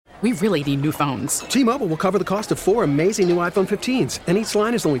We really need new phones. T-Mobile will cover the cost of 4 amazing new iPhone 15s, and each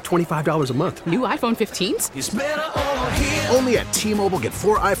line is only $25 a month. New iPhone 15s? It's better over here. Only at T-Mobile, get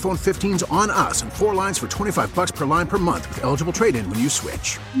 4 iPhone 15s on us and 4 lines for $25 per line per month with eligible trade-in when you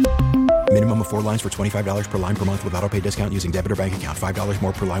switch. Minimum of 4 lines for $25 per line per month with autopay discount using debit or bank account. $5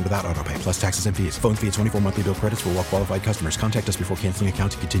 more per line without autopay, plus taxes and fees. Phone fee at 24 monthly bill credits for well-qualified customers. Contact us before canceling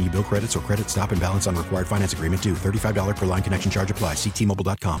account to continue bill credits or credit stop and balance on required finance agreement due. $35 per line connection charge applies. See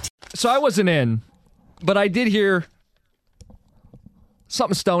T-Mobile.com. So I wasn't in, but I did hear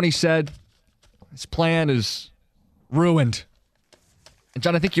something Stoney said. His plan is ruined. And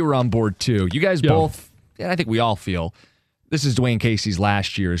John, I think you were on board too. You guys both, I think we all feel this is Dwayne Casey's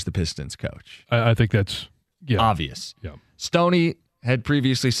last year as the Pistons coach. I think that's obvious. Yeah. Stoney had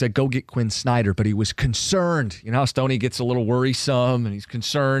previously said, go get Quinn Snyder, but he was concerned. You know how Stoney gets a little worrisome and he's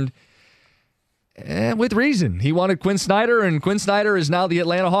concerned. And with reason. He wanted Quinn Snyder, and Quinn Snyder is now the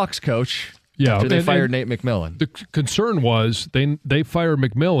Atlanta Hawks coach. Yeah, after they fired Nate McMillan. The concern was they fired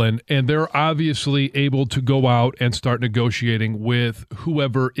McMillan, and they're obviously able to go out and start negotiating with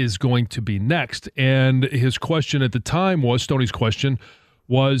whoever is going to be next. And his question at the time was, Stoney's question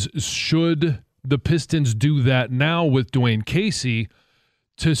was, should the Pistons do that now with Dwayne Casey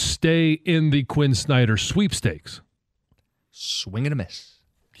to stay in the Quinn Snyder sweepstakes? Swing and a miss.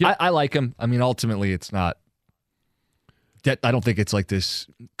 Yep. I like him. I mean, ultimately, it's not. I don't think it's like this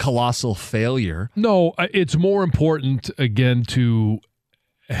colossal failure. No, it's more important, again, to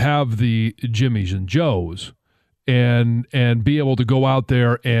have the Jimmies and Joes and be able to go out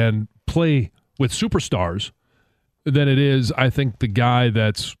there and play with superstars than it is, I think, the guy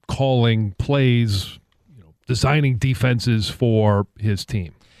that's calling plays, designing defenses for his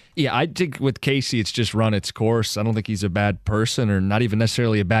team. Yeah, I think with Casey, it's just run its course. I don't think he's a bad person or not even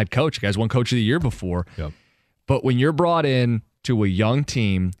necessarily a bad coach. The guy's won Coach of the Year before. Yep. But when you're brought in to a young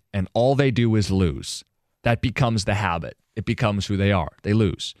team and all they do is lose, that becomes the habit. It becomes who they are. They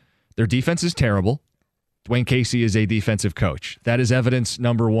lose. Their defense is terrible. Dwayne Casey is a defensive coach. That is evidence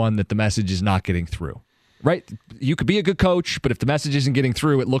number one that the message is not getting through. Right? You could be a good coach, but if the message isn't getting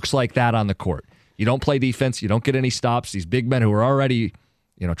through, it looks like that on the court. You don't play defense. You don't get any stops. These big men who are already,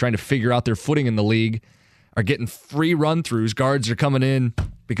 trying to figure out their footing in the league are getting free run-throughs. Guards are coming in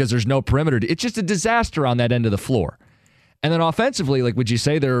because there's no perimeter. It's just a disaster on that end of the floor. And then offensively, would you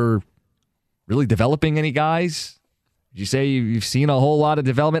say they're really developing any guys? Would you say you've seen a whole lot of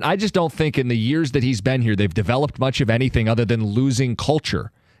development? I just don't think in the years that he's been here, they've developed much of anything other than losing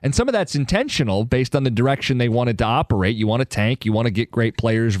culture. And some of that's intentional based on the direction they wanted to operate. You want to tank. You want to get great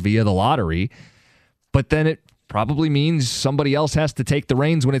players via the lottery. But then it probably means somebody else has to take the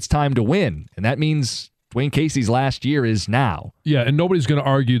reins when it's time to win. And that means Dwayne Casey's last year is now. Yeah, and nobody's going to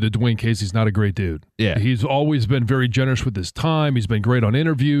argue that Dwayne Casey's not a great dude. Yeah. He's always been very generous with his time. He's been great on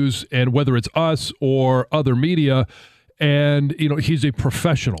interviews, and whether it's us or other media, and, he's a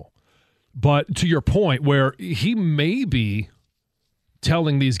professional. But to your point, where he may be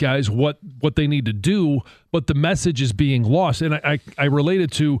telling these guys what they need to do, but the message is being lost. And I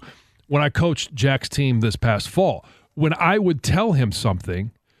related to when I coached Jack's team this past fall. When I would tell him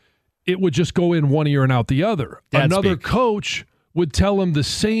something, it would just go in one ear and out the other. Another coach would tell him the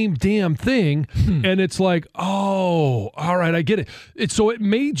same damn thing, and it's like, oh, all right, I get it. So it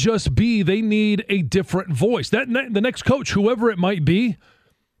may just be they need a different voice. The next coach, whoever it might be,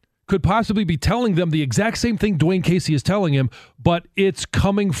 could possibly be telling them the exact same thing Dwayne Casey is telling him, but it's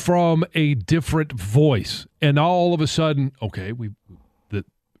coming from a different voice. And all of a sudden, okay,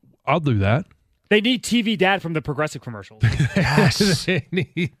 I'll do that. They need TV Dad from the Progressive commercials. Yes. They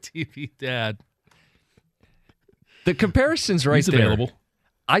need TV Dad. The comparison's right there. Available.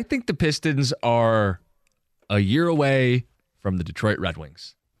 I think the Pistons are a year away from the Detroit Red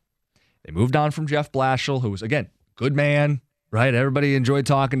Wings. They moved on from Jeff Blashill, who was, again, good man, right? Everybody enjoyed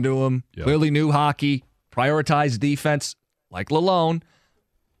talking to him. Yep. Clearly knew hockey, prioritized defense like Lalone,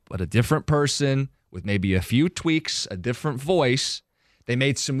 but a different person with maybe a few tweaks, a different voice. They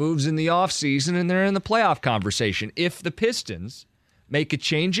made some moves in the offseason, and they're in the playoff conversation. If the Pistons make a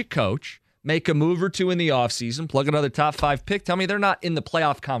change at coach, make a move or two in the offseason, plug another top 5 pick, tell me they're not in the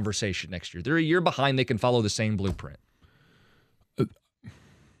playoff conversation next year. They're a year behind. They can follow the same blueprint.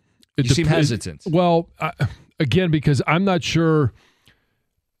 You seem hesitant. Well, again, because I'm not sure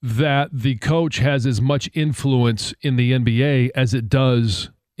that the coach has as much influence in the NBA as it does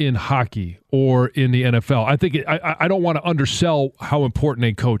in hockey or in the NFL. I think I don't want to undersell how important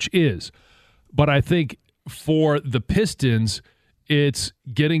a coach is, but I think for the Pistons, it's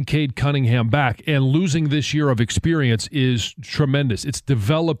getting Cade Cunningham back, and losing this year of experience is tremendous. It's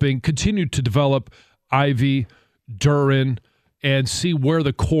continued to develop Ivy, Duren, and see where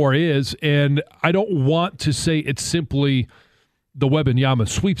the core is. And I don't want to say it's simply the Wembanyama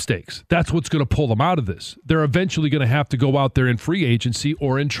sweepstakes. That's what's going to pull them out of this. They're eventually going to have to go out there in free agency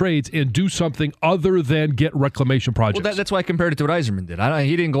or in trades and do something other than get reclamation projects. Well, that's why I compared it to what Yzerman did.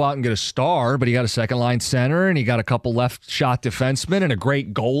 He didn't go out and get a star, but he got a second-line center, and he got a couple left-shot defensemen and a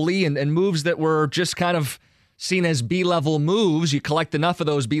great goalie, and moves that were just kind of seen as B-level moves. You collect enough of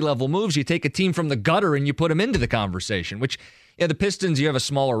those B-level moves, you take a team from the gutter and you put them into the conversation, which, yeah, the Pistons, you have a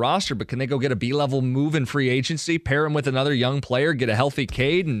smaller roster, but can they go get a B-level move in free agency, pair him with another young player, get a healthy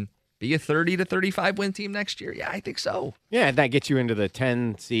Cade, and be a 30 to 35 win team next year? Yeah, I think so. Yeah, and that gets you into the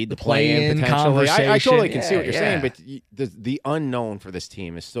 10 seed, the play-in potentially. I totally can see what you're yeah. saying, but the unknown for this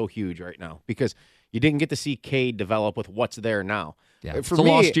team is so huge right now because you didn't get to see Cade develop with what's there now. Yeah, it's a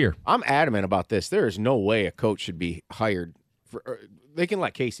lost year. I'm adamant about this. There is no way a coach should be hired. They can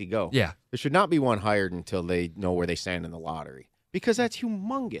let Casey go. Yeah. There should not be one hired until they know where they stand in the lottery because that's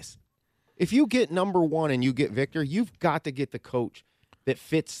humongous. If you get number one and you get Victor, you've got to get the coach that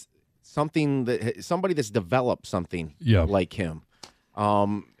fits somebody that's developed something like him.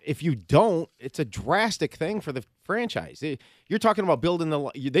 If you don't, it's a drastic thing for the franchise. You're talking about building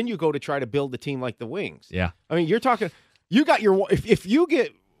then you go to try to build a team like the Wings. Yeah. I mean, you're talking, you got your, if you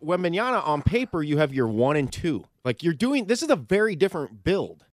get Wembanyama on paper, you have your 1 and 2. Like this is a very different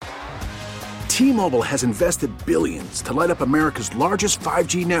build. T-Mobile has invested billions to light up America's largest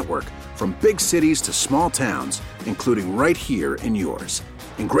 5G network from big cities to small towns, including right here in yours.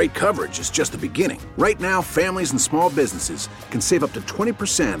 And great coverage is just the beginning. Right now, families and small businesses can save up to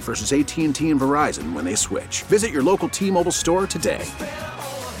 20% versus AT&T and Verizon when they switch. Visit your local T-Mobile store today.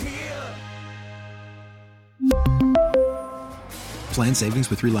 Plan savings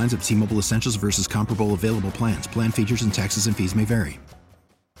with 3 lines of T-Mobile Essentials versus comparable available plans. Plan features and taxes and fees may vary.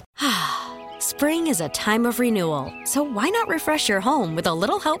 Spring is a time of renewal, so why not refresh your home with a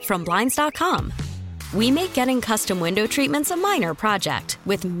little help from Blinds.com? We make getting custom window treatments a minor project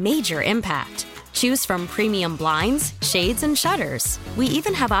with major impact. Choose from premium blinds, shades, and shutters. We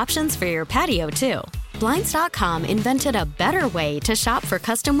even have options for your patio, too. Blinds.com invented a better way to shop for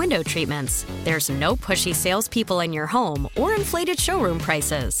custom window treatments. There's no pushy salespeople in your home or inflated showroom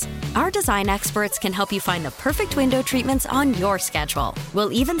prices. Our design experts can help you find the perfect window treatments on your schedule.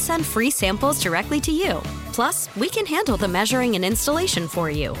 We'll even send free samples directly to you. Plus, we can handle the measuring and installation for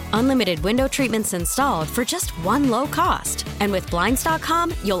you. Unlimited window treatments installed for just one low cost. And with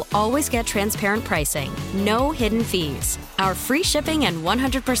Blinds.com, you'll always get transparent pricing. No hidden fees. Our free shipping and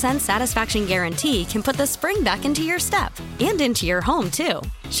 100% satisfaction guarantee can put the spring back into your step and into your home, too.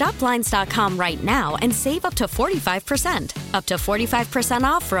 Shop Blinds.com right now and save up to 45%. Up to 45%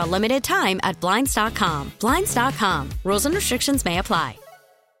 off for a limited time at Blinds.com. Blinds.com. Rules and restrictions may apply.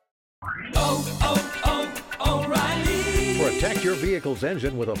 Protect your vehicle's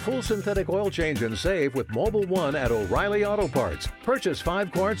engine with a full synthetic oil change and save with Mobil 1 at O'Reilly Auto Parts. Purchase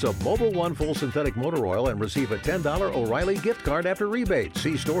 5 quarts of Mobil 1 full synthetic motor oil and receive a $10 O'Reilly gift card after rebate.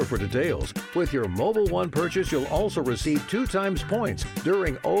 See store for details. With your Mobil 1 purchase, you'll also receive 2 times points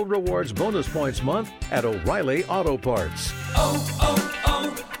during O Rewards Bonus Points Month at O'Reilly Auto Parts.